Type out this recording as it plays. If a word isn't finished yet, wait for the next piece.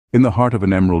In the heart of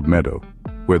an emerald meadow,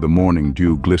 where the morning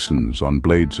dew glistens on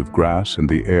blades of grass and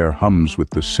the air hums with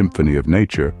the symphony of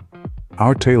nature,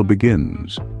 our tale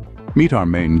begins. Meet our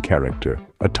main character,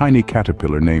 a tiny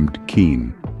caterpillar named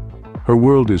Keen. Her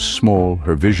world is small,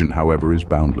 her vision, however, is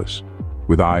boundless.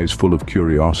 With eyes full of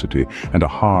curiosity and a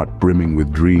heart brimming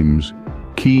with dreams,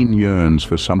 Keen yearns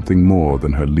for something more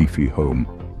than her leafy home.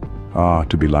 Ah,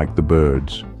 to be like the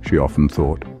birds, she often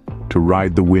thought. To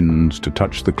ride the winds, to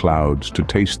touch the clouds, to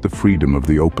taste the freedom of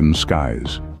the open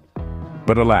skies.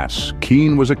 But alas,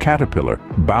 Keen was a caterpillar,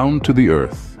 bound to the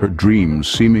earth, her dreams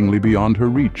seemingly beyond her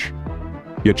reach.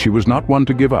 Yet she was not one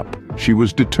to give up. She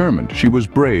was determined, she was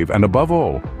brave, and above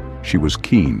all, she was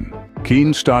keen.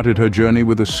 Keen started her journey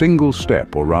with a single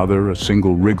step, or rather a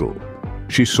single wriggle.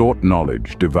 She sought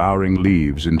knowledge, devouring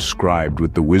leaves inscribed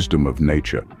with the wisdom of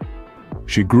nature.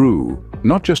 She grew,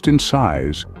 not just in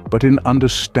size, but in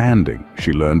understanding.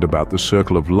 She learned about the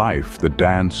circle of life, the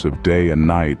dance of day and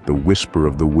night, the whisper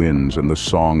of the winds and the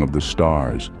song of the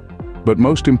stars. But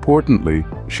most importantly,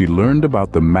 she learned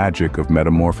about the magic of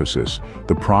metamorphosis,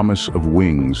 the promise of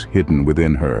wings hidden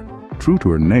within her. True to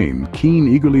her name, Keen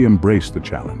eagerly embraced the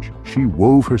challenge. She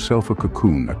wove herself a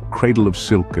cocoon, a cradle of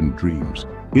silk and dreams.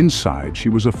 Inside, she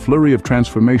was a flurry of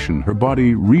transformation, her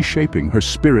body reshaping, her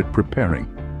spirit preparing.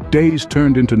 Days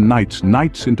turned into nights,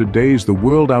 nights into days. The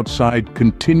world outside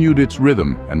continued its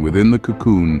rhythm, and within the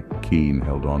cocoon, Keen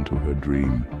held on to her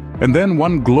dream. And then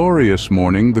one glorious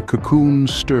morning, the cocoon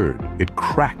stirred. It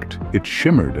cracked, it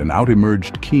shimmered, and out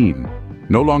emerged Keen.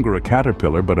 No longer a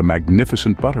caterpillar, but a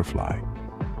magnificent butterfly.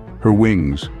 Her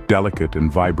wings, delicate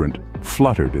and vibrant,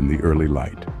 fluttered in the early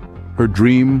light. Her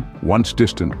dream, once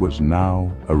distant, was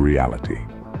now a reality.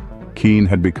 Keen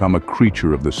had become a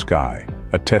creature of the sky,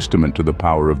 a testament to the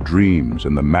power of dreams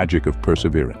and the magic of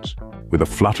perseverance. With a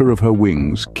flutter of her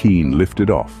wings, Keen lifted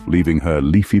off, leaving her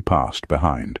leafy past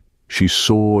behind. She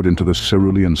soared into the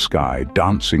cerulean sky,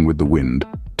 dancing with the wind,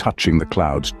 touching the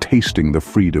clouds, tasting the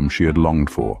freedom she had longed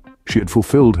for. She had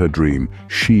fulfilled her dream.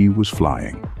 She was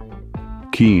flying.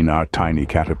 Keen, our tiny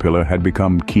caterpillar, had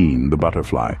become Keen, the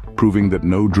butterfly, proving that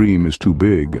no dream is too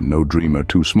big and no dreamer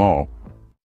too small.